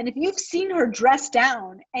her. And if you've seen her dress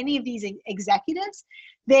down any of these executives,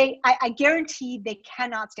 I guarantee they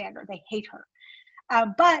cannot stand her. They hate her.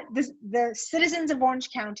 But the citizens of Orange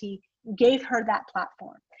County gave her that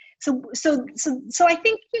platform. So I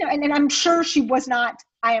think, and I'm sure she was not,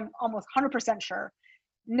 I am almost 100% sure,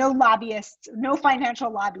 no lobbyists, no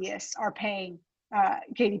financial lobbyists are paying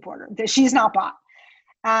Katie Porter. She's not bought.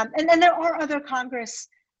 And then there are other Congress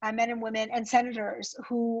men and women and senators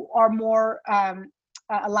who are more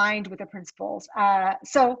aligned with the principles.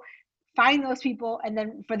 So find those people, and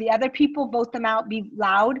then for the other people, vote them out, be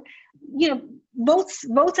loud.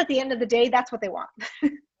 Votes at the end of the day, that's what they want.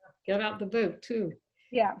 Get out the vote too.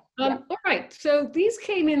 Yeah. All right, so these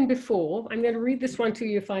came in before. I'm going to read this one to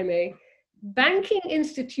you if I may. Banking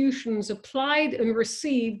institutions applied and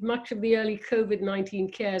received much of the early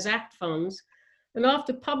COVID-19 CARES Act funds, and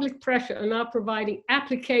after public pressure are now providing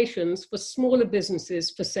applications for smaller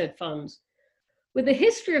businesses for said funds. With the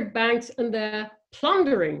history of banks and their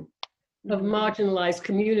plundering of marginalized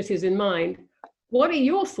communities in mind, what are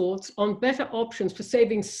your thoughts on better options for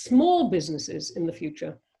saving small businesses in the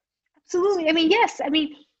future? Absolutely. Yes.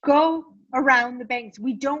 Go around the banks.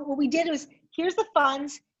 What we did was, here's the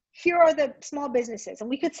funds, here are the small businesses. And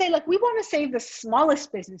we could say, we want to save the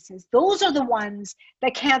smallest businesses. Those are the ones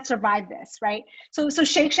that can't survive this, right? So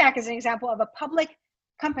Shake Shack is an example of a public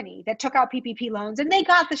company that took out PPP loans, and they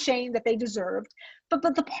got the shame that they deserved. But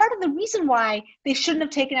the part of the reason why they shouldn't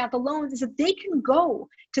have taken out the loans is that they can go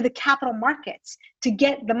to the capital markets to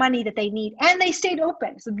get the money that they need, and they stayed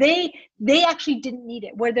open. So they actually didn't need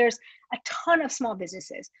it, where there's a ton of small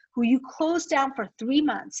businesses who you close down for 3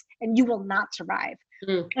 months and you will not survive.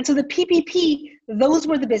 And so the PPP, those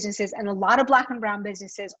were the businesses, and a lot of Black and brown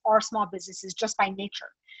businesses are small businesses just by nature.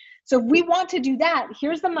 So if we want to do that,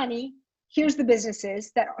 here's the money, here's the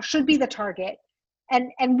businesses that should be the target.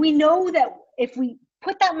 And we know that if we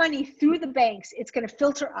put that money through the banks, it's going to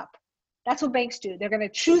filter up. That's what banks do. They're going to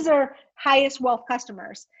choose their highest wealth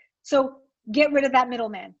customers. So get rid of that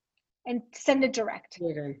middleman and send it direct.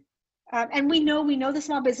 Okay. And we know the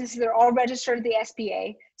small businesses are all registered at the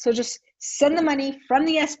SBA. So just send the money from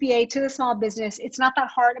the SBA to the small business. It's not that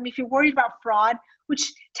hard. If you're worried about fraud,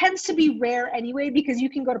 which tends to be rare anyway, because you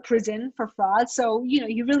can go to prison for fraud. So,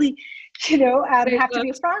 you really, have to be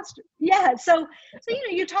a fraudster. Yeah. So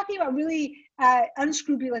you're talking about really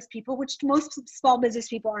unscrupulous people, which most small business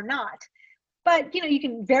people are not. But, you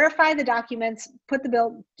can verify the documents, put the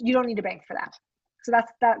bill. You don't need a bank for that. So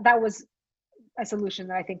that was a solution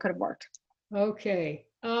that I think could have worked. Okay.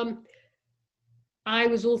 I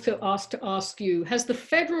was also asked to ask you, has the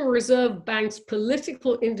Federal Reserve Bank's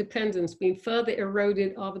political independence been further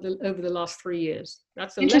eroded over the last 3 years?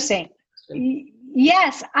 That's interesting.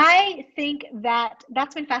 Yes, I think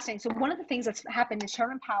that's been fascinating. So one of the things that's happened is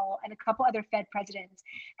Chairman Powell and a couple other Fed presidents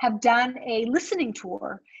have done a listening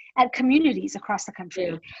tour at communities across the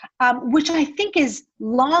country, which I think is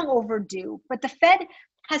long overdue. But the Fed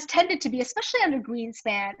has tended to be, especially under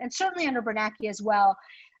Greenspan and certainly under Bernanke as well,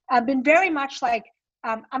 been very much like,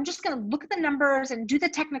 I'm just going to look at the numbers and do the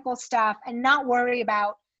technical stuff and not worry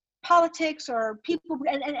about politics or people,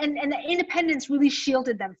 and the independence really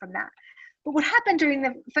shielded them from that. But what happened during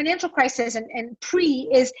the financial crisis and pre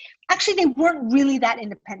is actually they weren't really that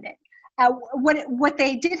independent. What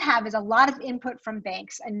they did have is a lot of input from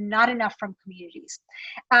banks and not enough from communities.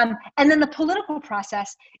 And then the political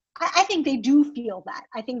process I think they do feel that.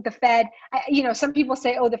 I think the Fed, some people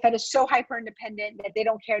say, oh, the Fed is so hyper independent that they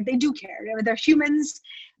don't care. They do care. They're humans.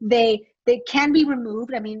 They can be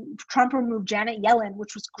removed. I mean, Trump removed Janet Yellen,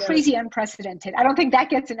 which was crazy, unprecedented. I don't think that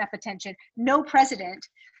gets enough attention. No president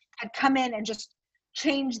had come in and just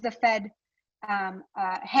changed the Fed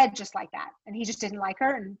head just like that. And he just didn't like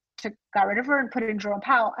her and got rid of her and put in Jerome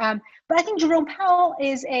Powell. But I think Jerome Powell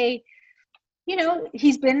is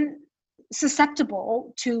he's been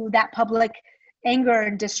susceptible to that public anger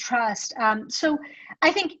and distrust. So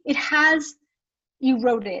I think it has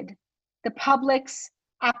eroded the public's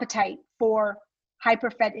appetite for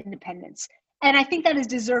hyper-Fed independence. And I think that is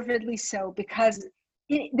deservedly so, because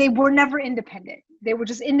they were never independent. They were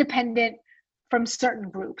just independent from certain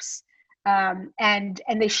groups. And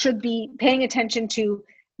they should be paying attention to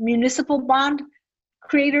municipal bond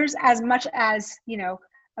creators as much as,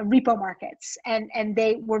 repo markets, and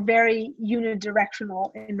they were very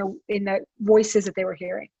unidirectional in the voices that they were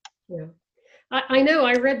hearing. Yeah, I know.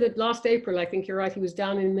 I read that last April. I think you're right. He was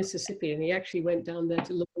down in Mississippi, and he actually went down there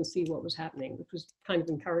to look and see what was happening, which was kind of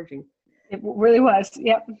encouraging. It really was.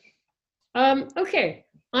 Yep. Okay.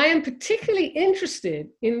 I am particularly interested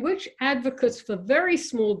in which advocates for very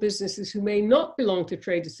small businesses who may not belong to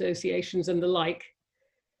trade associations and the like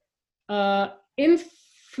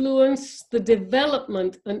influence the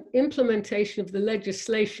development and implementation of the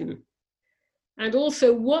legislation, and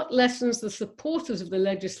also what lessons the supporters of the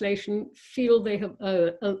legislation feel they have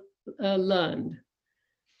learned.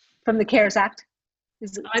 From the CARES Act?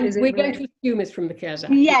 We're going to assume it's from the CARES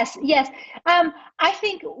Act. Yes. I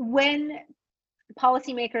think when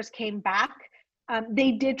policymakers came back,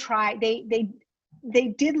 they did try, they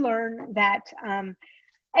did learn that,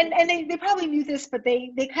 and they probably knew this, but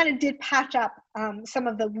they kind of did patch up some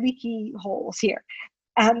of the leaky holes here.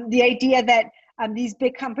 The idea that these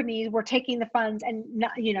big companies were taking the funds and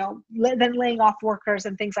not, then laying off workers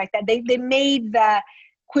and things like that. They made the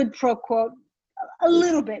quid pro quo a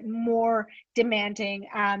little bit more demanding.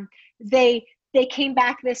 They came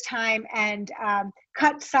back this time and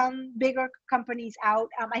cut some bigger companies out.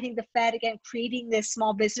 I think the Fed, again, creating this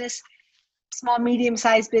small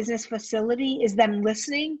medium-sized business facility is them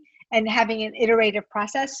listening and having an iterative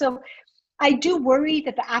process. So I do worry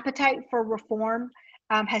that the appetite for reform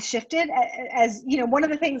has shifted. As one of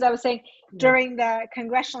the things I was saying during the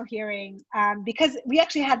congressional hearing, because we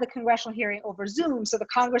actually had the congressional hearing over Zoom, so the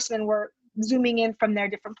congressmen were zooming in from their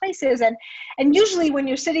different places, and usually when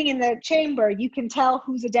you're sitting in the chamber, you can tell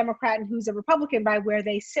who's a Democrat and who's a Republican by where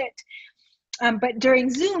they sit. But during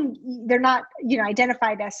Zoom, they're not,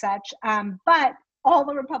 identified as such. But all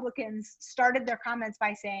the Republicans started their comments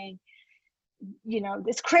by saying,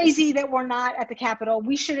 it's crazy that we're not at the Capitol.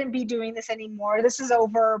 We shouldn't be doing this anymore. This is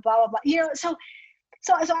over, blah, blah, blah. So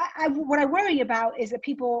what I worry about is that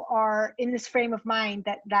people are in this frame of mind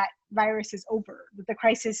that virus is over, that the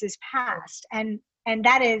crisis is past. And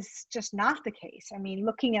that is just not the case. I mean,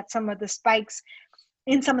 looking at some of the spikes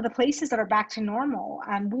in some of the places that are back to normal,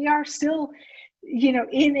 we are still,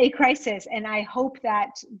 in a crisis. And I hope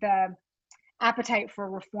that the appetite for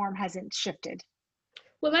reform hasn't shifted.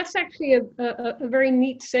 Well, that's actually a very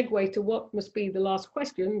neat segue to what must be the last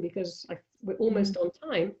question, because we're almost on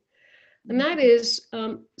time. And that is,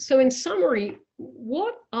 so in summary,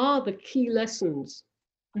 what are the key lessons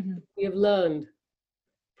we have learned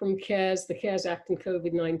from the CARES Act and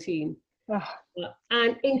COVID-19?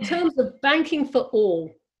 And in terms of banking for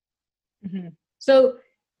all. So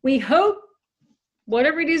we hope,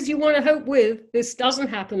 whatever it is you want to hope with, this doesn't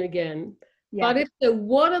happen again. But if so,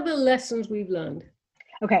 what are the lessons we've learned?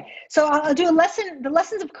 Okay, so I'll do the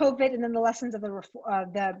lessons of COVID, and then the lessons of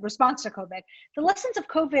the response to COVID. The lessons of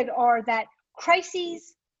COVID are that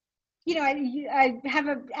crises, I have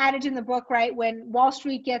an adage in the book, right? When Wall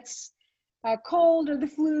Street gets a cold or the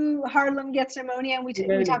flu, Harlem gets pneumonia, and we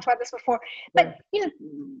talked about this before. But,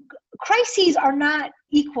 crises are not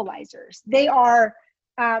equalizers. They are,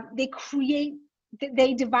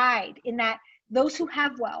 they divide in that those who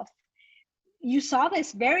have wealth, you saw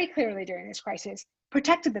this very clearly during this crisis,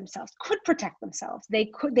 protected themselves, could protect themselves. They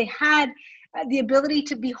had the ability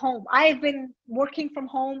to be home. I have been working from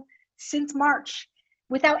home since March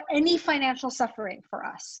without any financial suffering for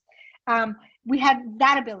us. We had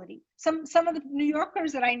that ability. Some of the New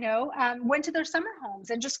Yorkers that I know went to their summer homes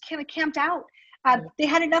and just kind of camped out. They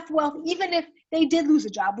had enough wealth, even if they did lose a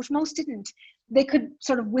job, which most didn't, they could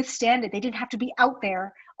sort of withstand it. They didn't have to be out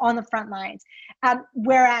there on the front lines.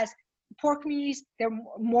 Whereas poor communities, they're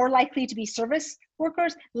more likely to be service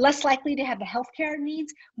workers, less likely to have the healthcare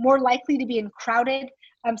needs, more likely to be in crowded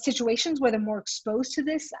situations where they're more exposed to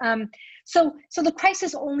this. So the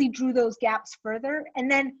crisis only drew those gaps further. And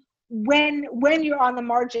then when you're on the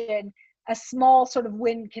margin, a small sort of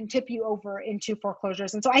win can tip you over into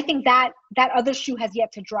foreclosures. And so I think that other shoe has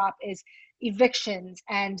yet to drop is evictions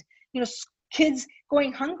and, kids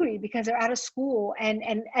going hungry because they're out of school, and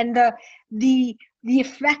the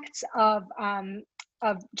effects of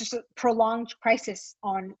just a prolonged crisis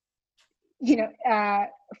on,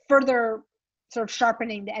 further sort of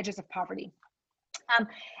sharpening the edges of poverty.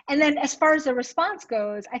 And then as far as the response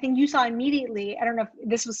goes, I think you saw immediately, I don't know if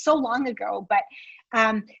this was so long ago, but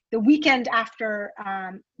the weekend after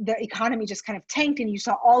the economy just kind of tanked and you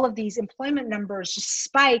saw all of these employment numbers just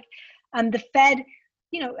spike, the Fed,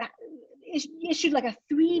 issued like a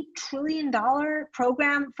 $3 trillion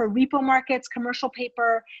program for repo markets, commercial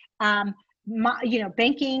paper,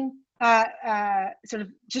 banking, sort of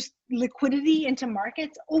just liquidity into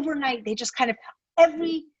markets. Overnight, they just kind of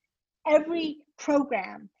every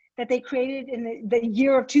program that they created in the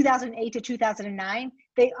year of 2008 to 2009,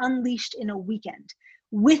 they unleashed in a weekend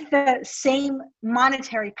with the same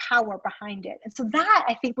monetary power behind it. And so that,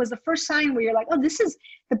 I think, was the first sign where you're like, oh,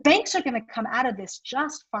 the banks are going to come out of this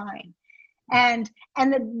just fine. And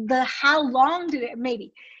the how long did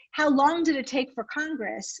it take for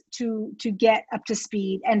Congress to get up to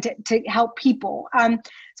speed and to help people?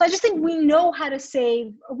 So I just think we know how to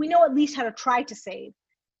save, we know at least how to try to save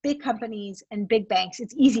big companies and big banks.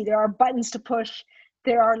 It's easy. There are buttons to push.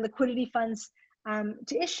 There are liquidity funds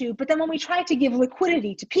to issue. But then when we try to give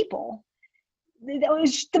liquidity to people,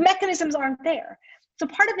 the mechanisms aren't there. So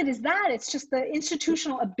part of it is that it's just the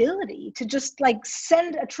institutional ability to just like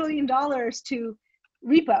send $1 trillion to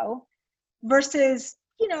repo versus,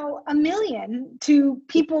 $1 million to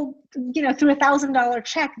people, through $1,000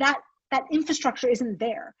 check. That infrastructure isn't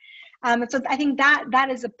there. And so I think that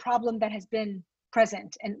is a problem that has been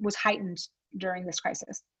present and was heightened during this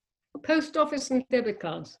crisis. Post office and debit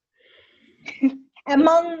cards.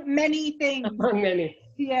 Among many things. Among many.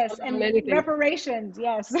 Yes, and reparations,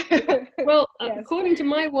 yes. Well, yes. According to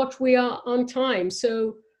my watch, we are on time.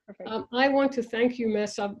 So I want to thank you,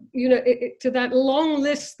 Mesa. To that long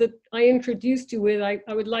list that I introduced you with,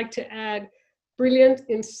 I would like to add brilliant,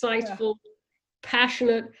 insightful,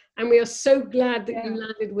 passionate, and we are so glad that you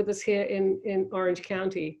landed with us here in Orange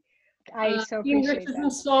County. I so appreciate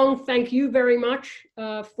that. Song, thank you very much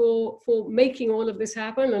for making all of this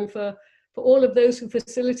happen, and for all of those who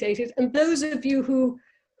facilitated, and those of you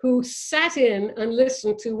who sat in and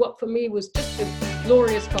listened to what for me was just a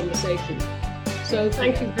glorious conversation. So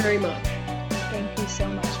thank you very much. Thank you so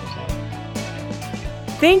much, Michelle.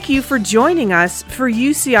 Thank you for joining us for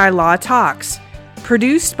UCI Law Talks,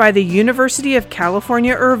 produced by the University of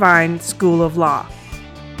California, Irvine School of Law.